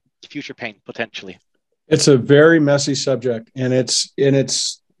future pain potentially. It's a very messy subject, and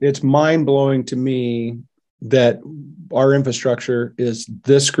it's mind blowing to me that our infrastructure is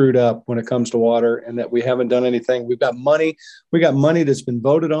this screwed up when it comes to water, and that we haven't done anything. We've got money. We got money that's been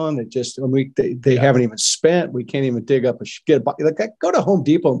voted on that they haven't even spent. We can't even dig up go to Home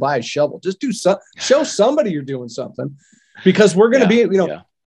Depot and buy a shovel. Just do show somebody you're doing something, because we're going to be,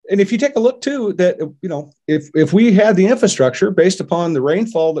 and if you take a look too, that, if we had the infrastructure based upon the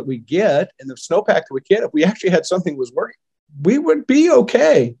rainfall that we get and the snowpack that we get, if we actually had something was working, we would be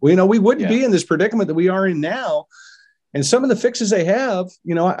okay. We wouldn't be in this predicament that we are in now. And some of the fixes they have,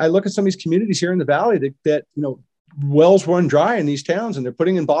 I look at some of these communities here in the Valley that wells run dry in these towns, and they're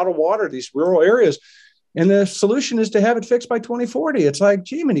putting in bottled water, these rural areas. And the solution is to have it fixed by 2040. It's like,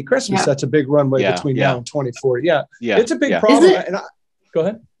 gee, many Christmas, that's a big runway between now and 2040. Yeah. It's a big problem. Go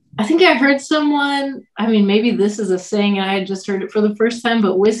ahead. I think I heard someone, maybe this is a saying and I had just heard it for the first time,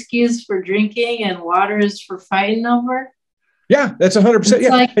 but whiskey is for drinking and water is for fighting over. Yeah, that's 100%.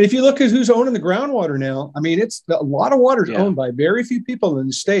 Yeah. And if you look at who's owning the groundwater now, it's a lot of water is owned by very few people in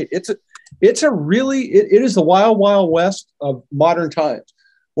the state. It is the wild, wild west of modern times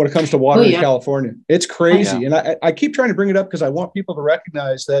when it comes to water in California. It's crazy. And I keep trying to bring it up because I want people to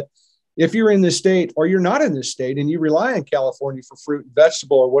recognize that if you're in this state or you're not in this state and you rely on California for fruit and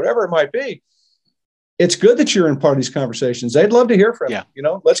vegetable or whatever it might be, it's good that you're in part of these conversations. They'd love to hear from you.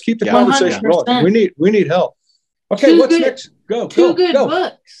 Let's keep the conversation 100%. Rolling. We need help. Okay, what's next? Two good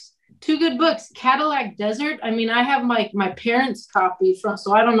books. Cadillac Desert. I have my parents' copy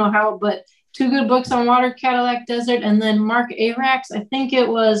so I don't know how, but two good books on water, Cadillac Desert, and then Mark Avrax. I think it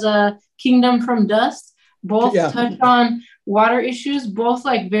was Kingdom from Dust. Both touch on water issues, both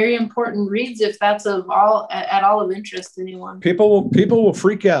very important reads if that's at all of interest to anyone. People will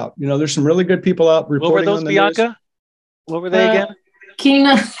freak out. There's some really good people out reporting. What were those, Bianca? What were they again?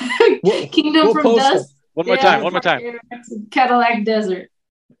 Kingdom from Dust. One more time. One more time. Cadillac Desert.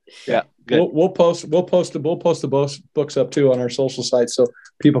 Yeah. Good. We'll post the books up too on our social sites so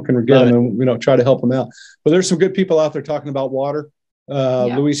people can get them and try to help them out. But there's some good people out there talking about water.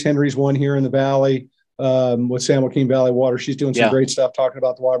 Louise Henry's one here in the Valley with San Joaquin Valley Water. She's doing some great stuff talking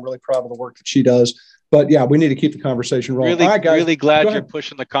about the water. I'm really proud of the work that she does. But yeah, we need to keep the conversation rolling. Really, all right, guys, really glad you're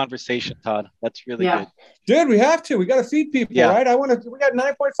pushing the conversation, Todd. That's really good. Dude, we have to. We got to feed people, right? We got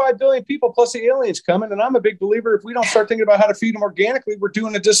 9.5 billion people plus the aliens coming. And I'm a big believer if we don't start thinking about how to feed them organically, we're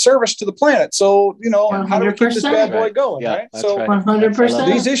doing a disservice to the planet. So, 100%. How do we keep this bad boy going, right? So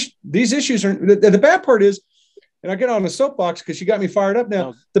 100%. These issues are, the bad part is, and I get on the soapbox because you got me fired up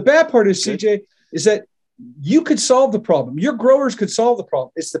now. The bad part is, CJ, is that you could solve the problem. Your growers could solve the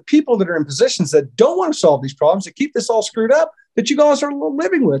problem. It's the people that are in positions that don't want to solve these problems, that keep this all screwed up, that you guys are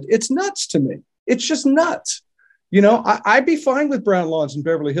living with. It's nuts to me. It's just nuts. I'd be fine with brown lawns in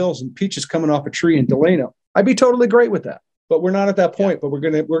Beverly Hills and peaches coming off a tree in Delano. I'd be totally great with that. But we're not at that point. But we're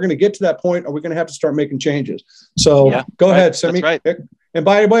gonna get to that point, or we're gonna have to start making changes. So go ahead, send me. Right. And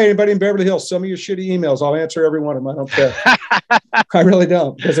by the way, anybody in Beverly Hills, send me your shitty emails. I'll answer every one of them. I don't care. I really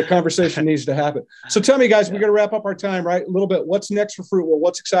don't, because a conversation needs to happen. So tell me, guys, we're gonna wrap up our time, right? A little bit. What's next for Fruit World?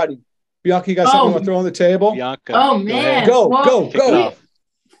 What's exciting? Bianca, you got something you want to throw on the table? Bianca. Oh man. Go.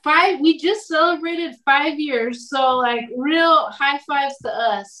 We just celebrated 5 years, so real high fives to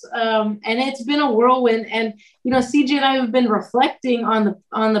us. And it's been a whirlwind. And CJ and I have been reflecting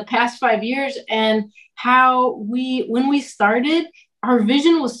on the past 5 years and how when we started, our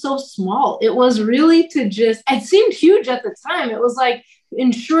vision was so small. It was really it seemed huge at the time. It was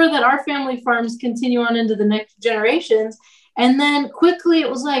ensure that our family farms continue on into the next generations. And then quickly it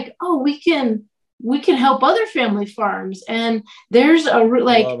was we can help other family farms. And there's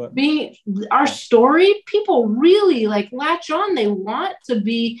being our story, people really latch on. They want to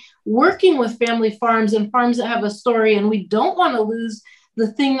be working with family farms and farms that have a story. And we don't want to lose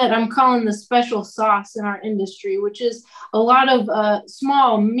the thing that I'm calling the special sauce in our industry, which is a lot of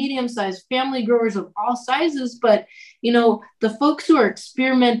small, medium-sized family growers of all sizes. But, the folks who are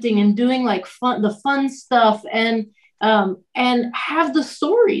experimenting and doing the fun stuff and have the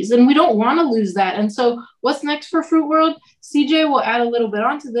stories, and we don't want to lose that. And so what's next for Fruit World? CJ will add a little bit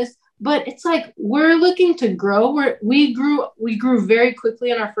onto this, but it's we're looking to grow. We grew very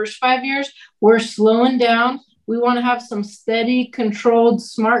quickly in our first 5 years. We're slowing down. We want to have some steady, controlled,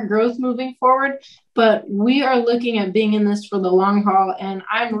 smart growth moving forward, but we are looking at being in this for the long haul. And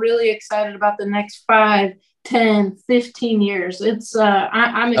I'm really excited about the next 5, 10, 15 years. It's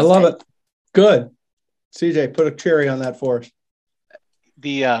I'm excited. I love it. Good. CJ, put a cherry on that for us.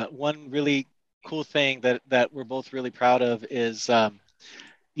 The one really cool thing that we're both really proud of is,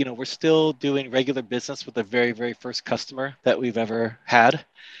 we're still doing regular business with the very, very first customer that we've ever had.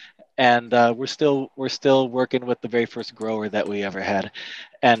 And we're still working with the very first grower that we ever had.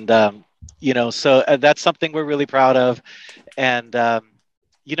 And, so that's something we're really proud of. And,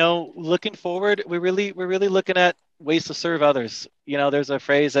 looking forward, we're really looking at ways to serve others. There's a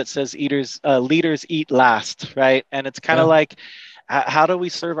phrase that says leaders eat last, right? And it's kind of how do we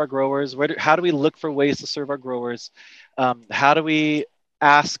serve our growers? How do we look for ways to serve our growers? How do we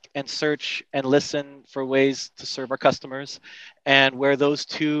ask and search and listen for ways to serve our customers? And where those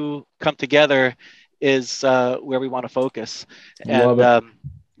two come together is where we want to focus. And,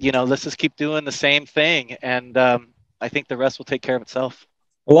 let's just keep doing the same thing. And I think the rest will take care of itself.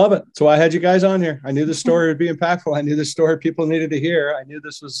 I love it. So I had you guys on here. I knew the story would be impactful. I knew the story people needed to hear. I knew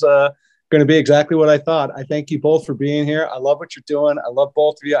this was going to be exactly what I thought. I thank you both for being here. I love what you're doing. I love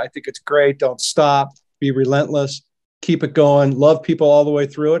both of you. I think it's great. Don't stop. Be relentless. Keep it going. Love people all the way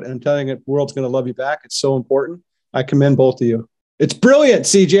through it. And I'm telling you, the world's going to love you back. It's so important. I commend both of you. It's brilliant,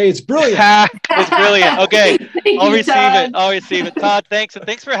 CJ. It's brilliant. It's brilliant. Okay. I'll receive it. Todd, thanks. And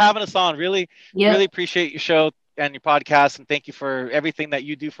thanks for having us on. Really appreciate your show and your podcast. And thank you for everything that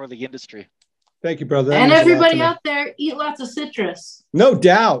you do for the industry. Thank you, brother. And everybody out there, eat lots of citrus. No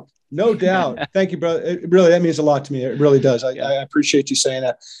doubt. Thank you, brother. That means a lot to me. It really does. I appreciate you saying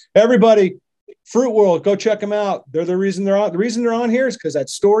that. Everybody, Fruit World, go check them out. They're the reason they're on. The reason they're on here is because that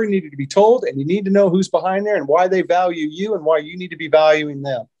story needed to be told, and you need to know who's behind there and why they value you and why you need to be valuing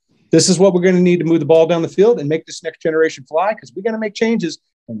them. This is what we're going to need to move the ball down the field and make this next generation fly, because we're going to make changes,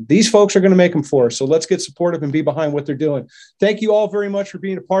 and these folks are going to make them for us. So let's get supportive and be behind what they're doing. Thank you all very much for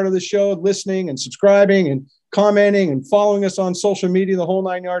being a part of the show, listening and subscribing and commenting and following us on social media, the whole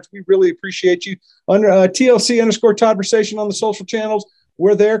 9 yards. We really appreciate you. Under TLC_Toddversation on the social channels.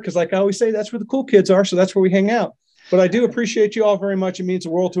 We're there because, like I always say, that's where the cool kids are. So that's where we hang out. But I do appreciate you all very much. It means the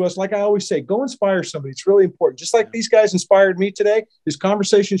world to us. Like I always say, go inspire somebody. It's really important. Just like these guys inspired me today, this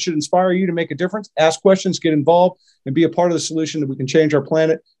conversation should inspire you to make a difference, ask questions, get involved, and be a part of the solution that we can change our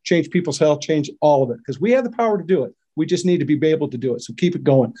planet, change people's health, change all of it. Because we have the power to do it. We just need to be able to do it. So keep it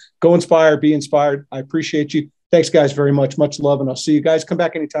going. Go inspire, be inspired. I appreciate you. Thanks, guys, very much. Much love, and I'll see you guys. Come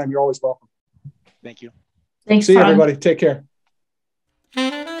back anytime. You're always welcome. Thank you. Thanks, See you, Todd. everybody. Take care.